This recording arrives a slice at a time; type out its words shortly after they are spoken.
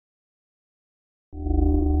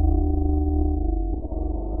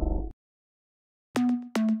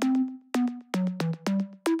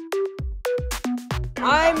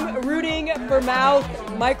I'm rooting for Mouth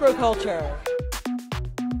Microculture.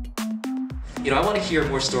 You know, I want to hear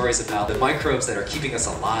more stories about the microbes that are keeping us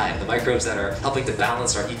alive, the microbes that are helping to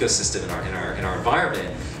balance our ecosystem in our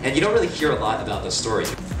environment. And you don't really hear a lot about those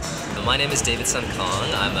stories. My name is David Sun Kong.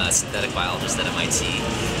 I'm a synthetic biologist at MIT,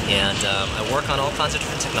 and I work on all kinds of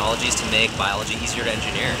different technologies to make biology easier to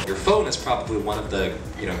engineer. Your phone is probably one of the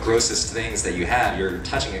grossest things that you have. You're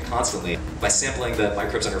touching it constantly. By sampling the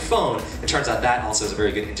microbes on your phone, it turns out that also is a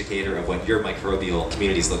very good indicator of what your microbial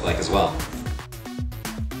communities look like as well.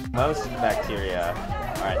 Most bacteria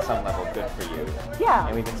are at some level good for you. Yeah.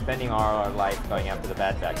 And we've been spending our life going after the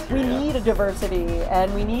bad bacteria. We need a diversity,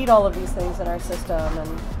 and we need all of these things in our system,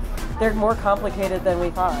 and they're more complicated than we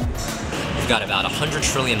thought. We've got about 100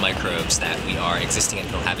 trillion microbes that we are existing and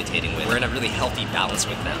cohabitating with. We're in a really healthy balance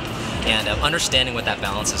with them. And understanding what that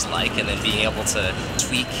balance is like and then being able to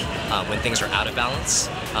tweak when things are out of balance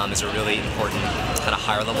is a really important kind of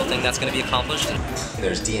higher level thing that's going to be accomplished.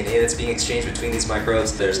 There's DNA that's being exchanged between these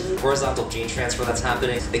microbes. There's horizontal gene transfer that's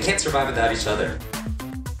happening. They can't survive without each other.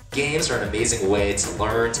 Games are an amazing way to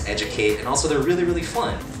learn, to educate, and also they're really, really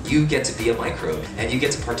fun. You get to be a microbe, and you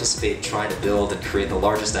get to participate in trying to build and create the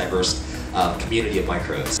largest diverse community of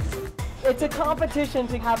microbes. It's a competition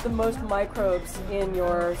to have the most microbes in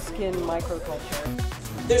your skin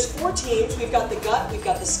microculture. There's 4 teams. We've got the gut, we've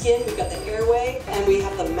got the skin, we've got the airway, and we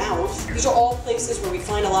have the mouth. These are all places where we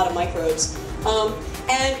find a lot of microbes.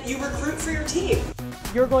 And you recruit for your team.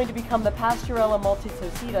 You're going to become the Pasteurella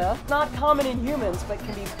multisocida, not common in humans, but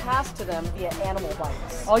can be passed to them via animal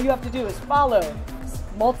bites. All you have to do is follow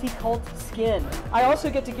Multicult Skin. I also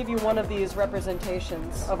get to give you one of these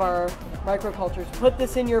representations of our microcultures. Put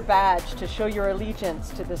this in your badge to show your allegiance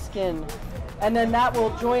to the skin. And then that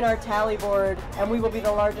will join our tally board, and we will be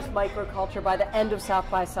the largest microculture by the end of South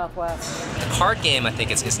by Southwest. The card game, I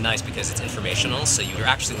think, is nice because it's informational, so you're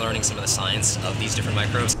actually learning some of the science of these different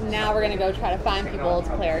microbes. Now we're going to go try to find people to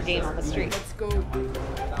play our game on the street. Let's go.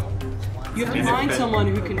 You have to find someone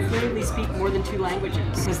who can fluently speak more than 2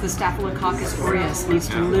 languages, because the Staphylococcus aureus needs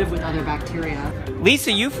to live with other bacteria.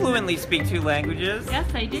 Lisa, you fluently speak 2 languages? Yes,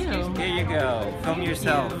 I do. Here you go. Film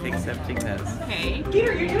yourself accepting this. Okay.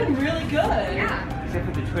 Peter, you're doing really good. Yeah. Except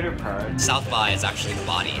for the Twitter part. South by is actually the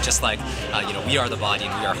body. Just like, we are the body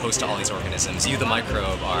and we are host to all these organisms. You, the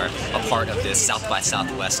microbe, are a part of this South by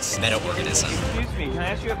Southwest meta-organism. Excuse me, can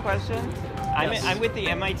I ask you a question? Yes. I'm with the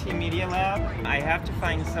MIT Media Lab. I have to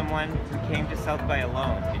find someone who came to South by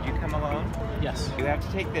alone. Did you come alone? Yes. You have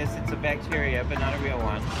to take this, it's a bacteria, but not a real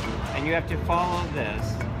one. And you have to follow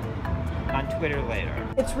this on Twitter later.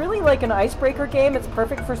 It's really like an icebreaker game. It's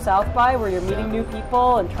perfect for South by, where you're meeting new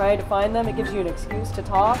people and trying to find them. It gives you an excuse to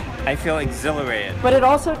talk. I feel exhilarated. But it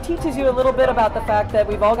also teaches you a little bit about the fact that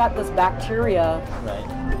we've all got this bacteria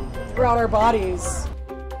throughout our bodies.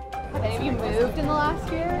 Have any of you moved in the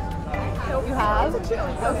last year? You have?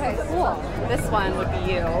 Okay, cool. This one would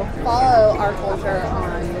be you. Follow our culture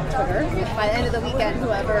on Twitter. By the end of the weekend,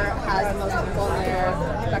 whoever has the most people in their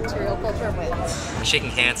bacterial culture wins. Shaking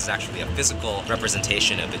hands is actually a physical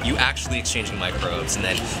representation of it. You actually exchanging microbes, and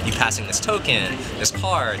then you passing this token, this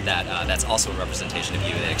card, that's also a representation of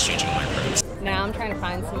you and exchanging microbes. Now I'm trying to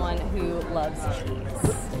find someone who loves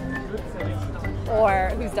cheese. Or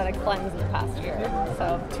who's done a cleanse in the past year.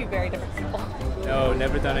 So 2 very different people. No,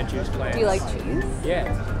 never done a juice cleanse. Do you like cheese?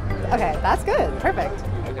 Yeah. Okay, that's good. Perfect.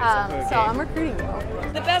 Okay, so I'm recruiting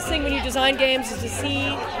you. The best thing when you design games is to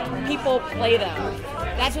see people play them.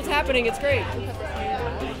 That's what's happening. It's great.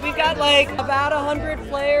 We've got like about 100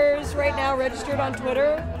 players right now registered on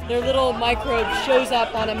Twitter. Their little microbe shows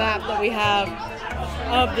up on a map that we have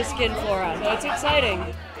of the skin flora. So it's exciting.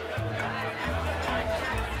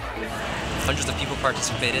 Hundreds of people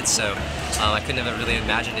participated, so I couldn't have really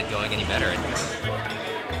imagined it going any better.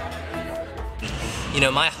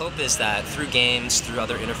 My hope is that through games, through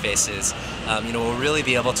other interfaces, we'll really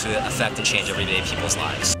be able to affect and change everyday people's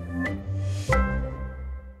lives.